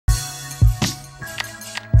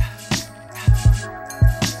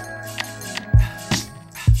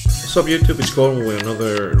What's up YouTube, it's Clormo with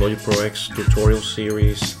another Logic Pro X tutorial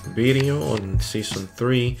series video on season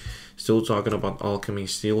 3. Still talking about Alchemy,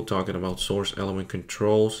 still talking about source element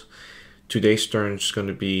controls. Today's turn is going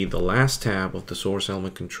to be the last tab of the source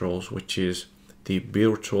element controls, which is the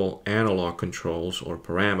virtual analog controls or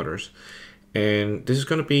parameters. And this is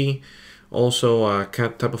going to be also a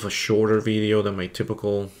type of a shorter video than my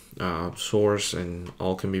typical source and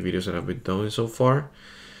Alchemy videos that I've been doing so far.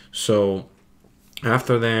 So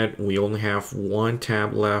after that, we only have one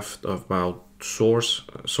tab left about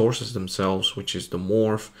sources themselves, which is the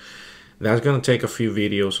morph. That's going to take a few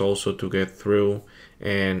videos also to get through.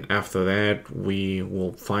 And after that, we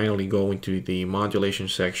will finally go into the modulation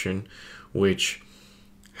section, which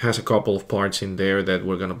has a couple of parts in there that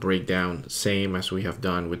we're going to break down, same as we have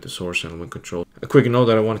done with the source element control. A quick note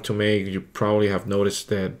that I wanted to make, you probably have noticed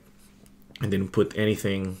that I didn't put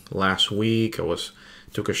anything last week.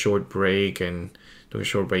 Took a short break and took a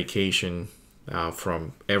short vacation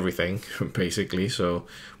from everything basically.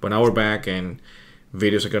 But now we're back and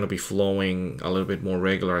videos are going to be flowing a little bit more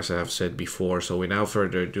regular, as I have said before. So without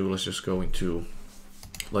further ado, let's just go into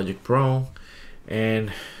Logic Pro,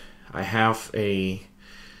 and I have the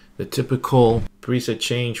typical preset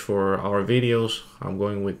change for our videos. I'm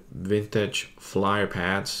going with vintage flyer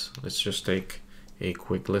pads. Let's just take a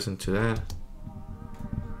quick listen to that.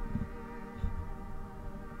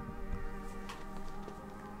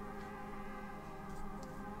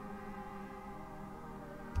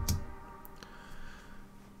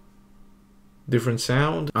 Different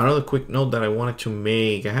sound. Another quick note that I wanted to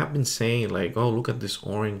make, I have been saying like, oh, look at this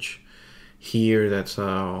orange here, that's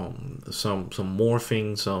some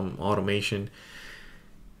morphing, some automation.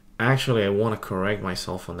 Actually, I want to correct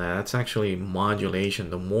myself on that. That's actually modulation.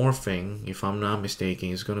 The morphing, if I'm not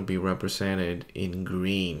mistaken, is going to be represented in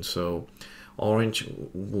green. So orange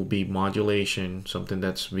will be modulation, something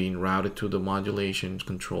that's being routed to the modulation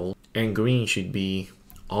control, and green should be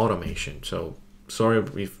automation. So sorry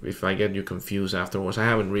if I get you confused afterwards. I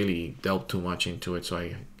haven't really delved too much into it, so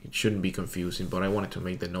it shouldn't be confusing, but I wanted to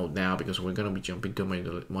make the note now because we're going to be jumping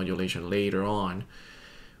to modulation later on,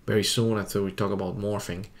 very soon after we talk about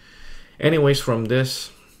morphing. Anyways, from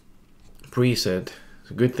this preset,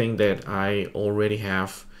 it's a good thing that I already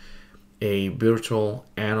have a virtual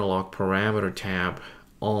analog parameter tab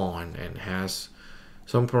on and has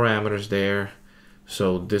some parameters there.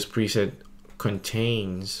 So this preset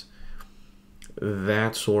contains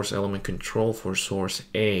that source element control for source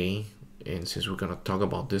A, and since we're going to talk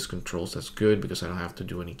about these controls, that's good because I don't have to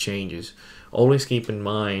do any changes. Always keep in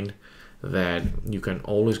mind that you can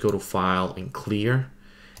always go to File and Clear,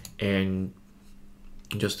 and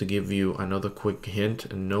just to give you another quick hint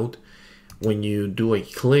and note, when you do a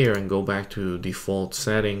clear and go back to default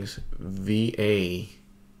settings, VA,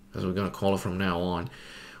 as we're going to call it from now on,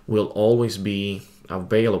 will always be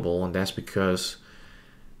available, and that's because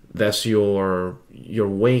that's your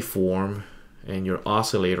waveform and your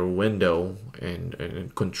oscillator window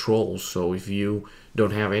and controls. So if you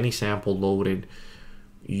don't have any sample loaded,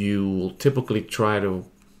 you will typically try to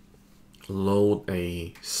load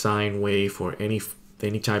a sine wave or any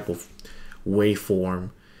type of waveform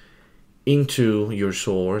into your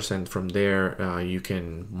source, and from there you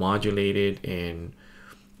can modulate it and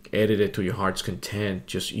edit it to your heart's content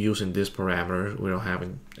just using this parameter without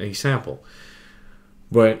having any sample.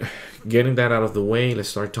 But getting that out of the way, let's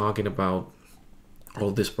start talking about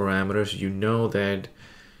all these parameters. You know that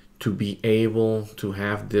to be able to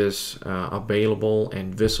have this available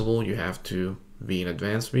and visible, you have to be in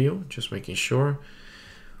advanced view, just making sure.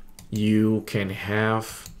 You can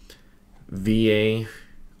have VA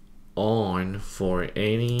on for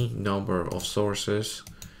any number of sources,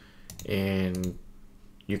 and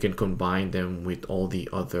you can combine them with all the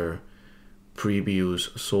other previous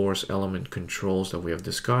source element controls that we have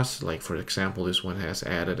discussed. Like for example, this one has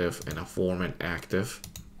additive and a format active,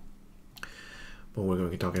 but we're going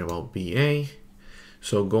to be talking about BA.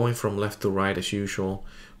 So going from left to right as usual,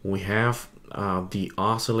 we have the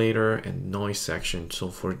oscillator and noise section. So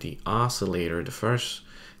for the oscillator, the first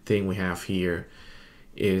thing we have here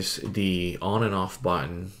is the on and off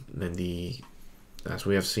button, and as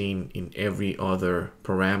we have seen in every other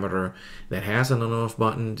parameter that has an on and off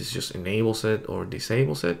button, this just enables it or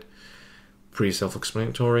disables it. Pretty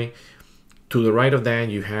self-explanatory. To the right of that,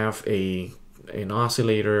 you have an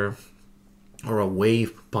oscillator or a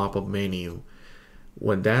wave pop-up menu.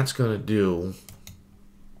 What that's going to do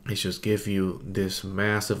is just give you this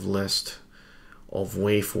massive list of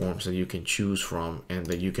waveforms that you can choose from, and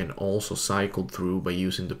that you can also cycle through by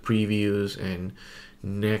using the previews and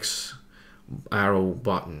next arrow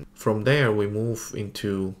button. From there we move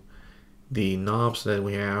into the knobs that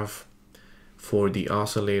we have for the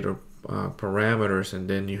oscillator parameters, and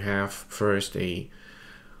then you have first a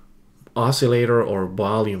oscillator or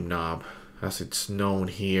volume knob as it's known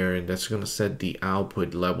here, and that's going to set the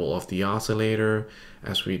output level of the oscillator.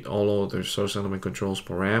 As with all other source element controls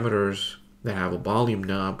parameters that have a volume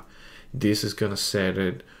knob, this is going to set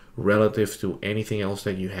it relative to anything else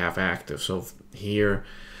that you have active. So here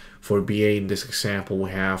for BA in this example, we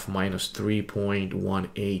have minus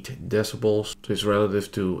 3.18 decibels. So it's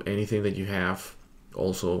relative to anything that you have.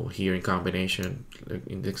 Also here in combination,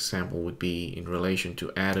 in this example, would be in relation to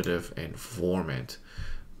additive and formant.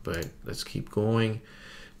 But let's keep going.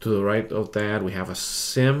 To the right of that, we have a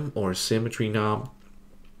sim or symmetry knob.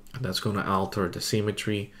 That's going to alter the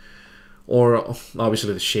symmetry, or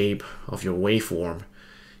obviously the shape of your waveform.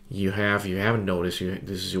 You haven't noticed,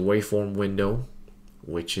 this is your waveform window,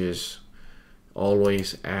 which is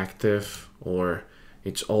always active, or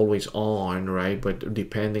it's always on, right? But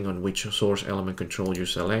depending on which source element control you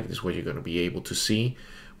select is what you're going to be able to see.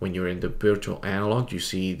 When you're in the virtual analog, you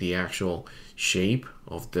see the actual shape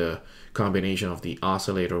of the combination of the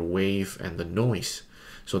oscillator wave and the noise.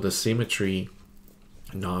 So the symmetry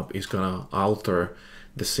knob is going to alter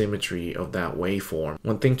the symmetry of that waveform.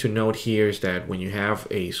 One thing to note here is that when you have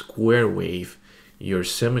a square wave, your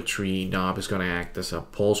symmetry knob is going to act as a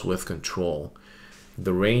pulse width control.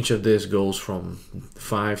 The range of this goes from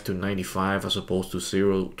 5 to 95 as opposed to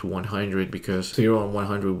 0 to 100, because 0 and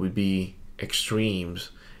 100 would be extremes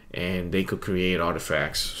and they could create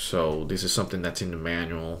artifacts. So this is something that's in the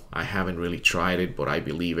manual. I haven't really tried it, but I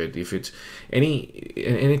believe it. If it's any,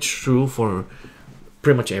 and it's true for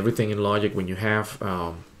pretty much everything in Logic, when you have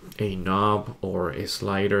a knob or a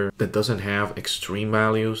slider that doesn't have extreme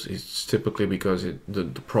values, it's typically because the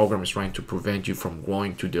program is trying to prevent you from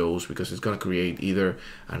going to those, because it's going to create either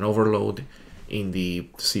an overload in the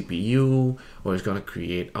CPU, or it's going to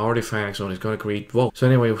create artifacts, or it's going to create both. So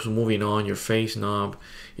anyway, so moving on, your phase knob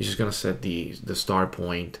is just going to set the start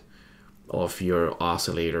point of your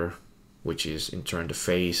oscillator, which is in turn the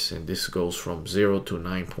phase, and this goes from 0 to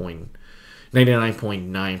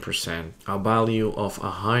 99.9%. A value of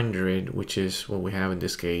 100, which is what we have in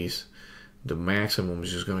this case, the maximum,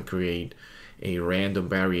 is just going to create a random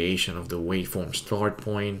variation of the waveform start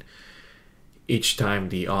point. Each time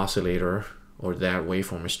the oscillator or that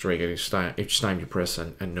waveform is triggered, each time you press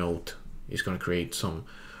a note, it's going to create some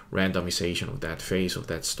randomization of that phase, of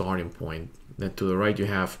that starting point. Then to the right, you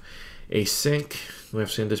have a sync. We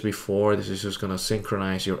have seen this before. This is just going to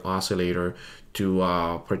synchronize your oscillator to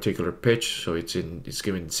a particular pitch, so it's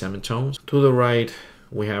given semitones. To the right,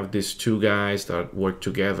 we have these two guys that work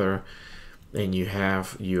together, and you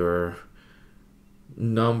have your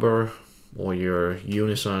number or your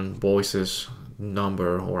unison voices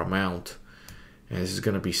number or amount, and this is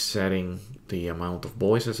going to be setting the amount of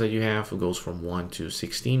voices that you have. It goes from 1 to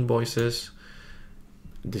 16 voices.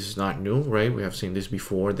 This is not new, right? We have seen this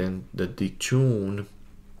before. Then the detune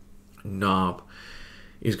knob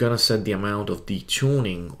is gonna set the amount of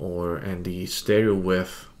detuning and the stereo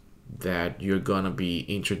width that you're gonna be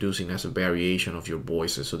introducing as a variation of your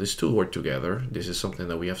voices. So these two work together. This is something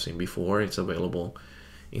that we have seen before. It's available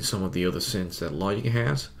in some of the other synths that Logic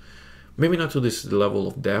has. Maybe not to this level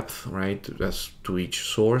of depth, right? That's to each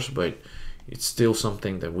source, but it's still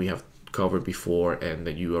something that we have covered before and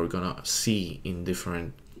that you are gonna see in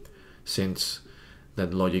different synths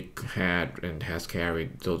that Logic had and has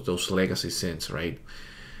carried, those legacy synths, right?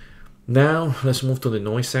 Now let's move to the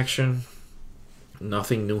noise section.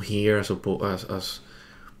 Nothing new here as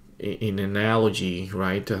in analogy,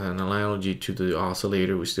 right? An analogy to the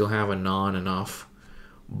oscillator, we still have a on and off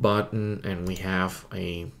button, and we have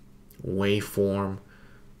a waveform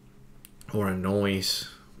or a noise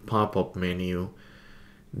pop-up menu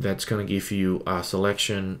that's going to give you a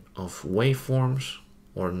selection of waveforms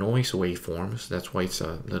or noise waveforms. That's why it's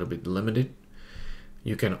a little bit limited.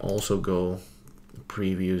 You can also go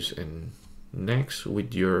previews and next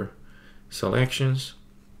with your selections.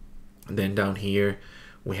 And then down here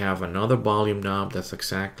we have another volume knob that's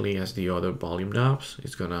exactly as the other volume knobs.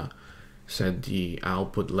 It's gonna set the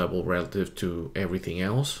output level relative to everything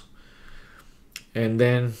else. And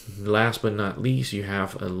then last but not least, you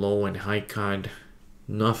have a low and high cut.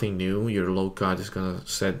 Nothing new. Your low cut is gonna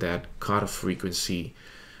set that cutoff frequency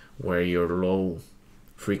where your low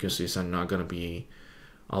frequencies are not gonna be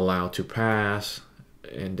allowed to pass,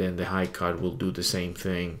 and then the high cut will do the same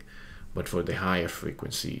thing but for the higher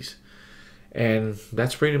frequencies. And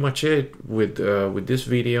that's pretty much it with this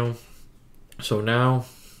video. So now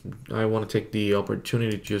I want to take the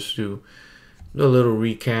opportunity just to do a little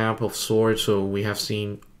recap of sorts. So we have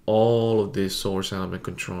seen all of these source element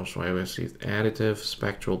controls, right? We see additive,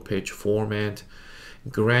 spectral, pitch, format,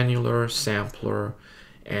 granular, sampler,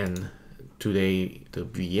 and today the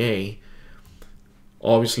VA.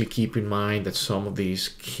 Obviously keep in mind that some of these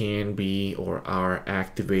can be or are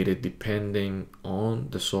activated depending on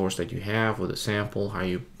the source that you have or the sample, how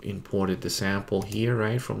you imported the sample here,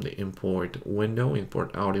 right, from the import window,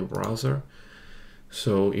 import audio browser.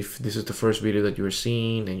 So if this is the first video that you're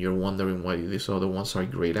seeing and you're wondering why these other ones are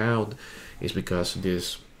grayed out, it's because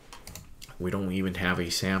we don't even have a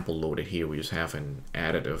sample loaded here. We just have an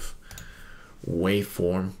additive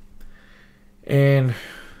waveform. And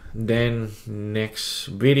then next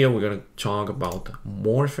video we're going to talk about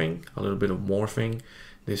morphing, a little bit of morphing.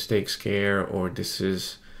 This takes care, or this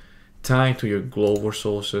is tied to your global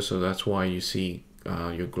sources, so that's why you see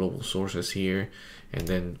your global sources here. And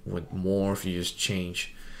then with morph, you just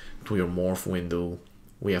change to your morph window.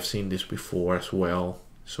 We have seen this before as well,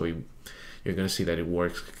 so you're going to see that it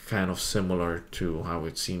works kind of similar to how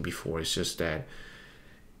it's seen before. It's just that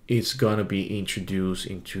it's gonna be introduced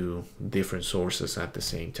into different sources at the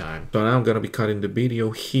same time. So now I'm gonna be cutting the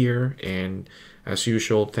video here, and as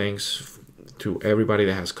usual, thanks to everybody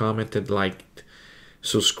that has commented, liked,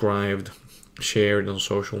 subscribed, shared on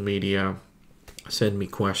social media, sent me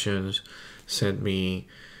questions, sent me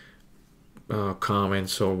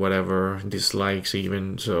comments or whatever, dislikes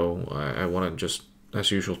even. So I want to just,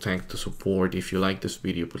 as usual, thank the support. If you like this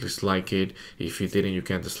video, please like it. If you didn't, you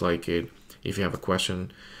can dislike it. If you have a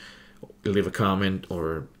question, leave a comment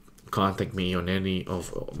or contact me on any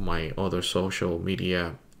of my other social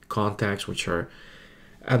media contacts, which are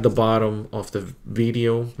at the bottom of the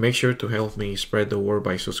video. Make sure to help me spread the word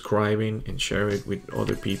by subscribing and share it with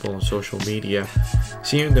other people on social media.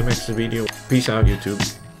 See you in the next video. Peace out,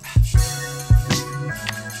 YouTube.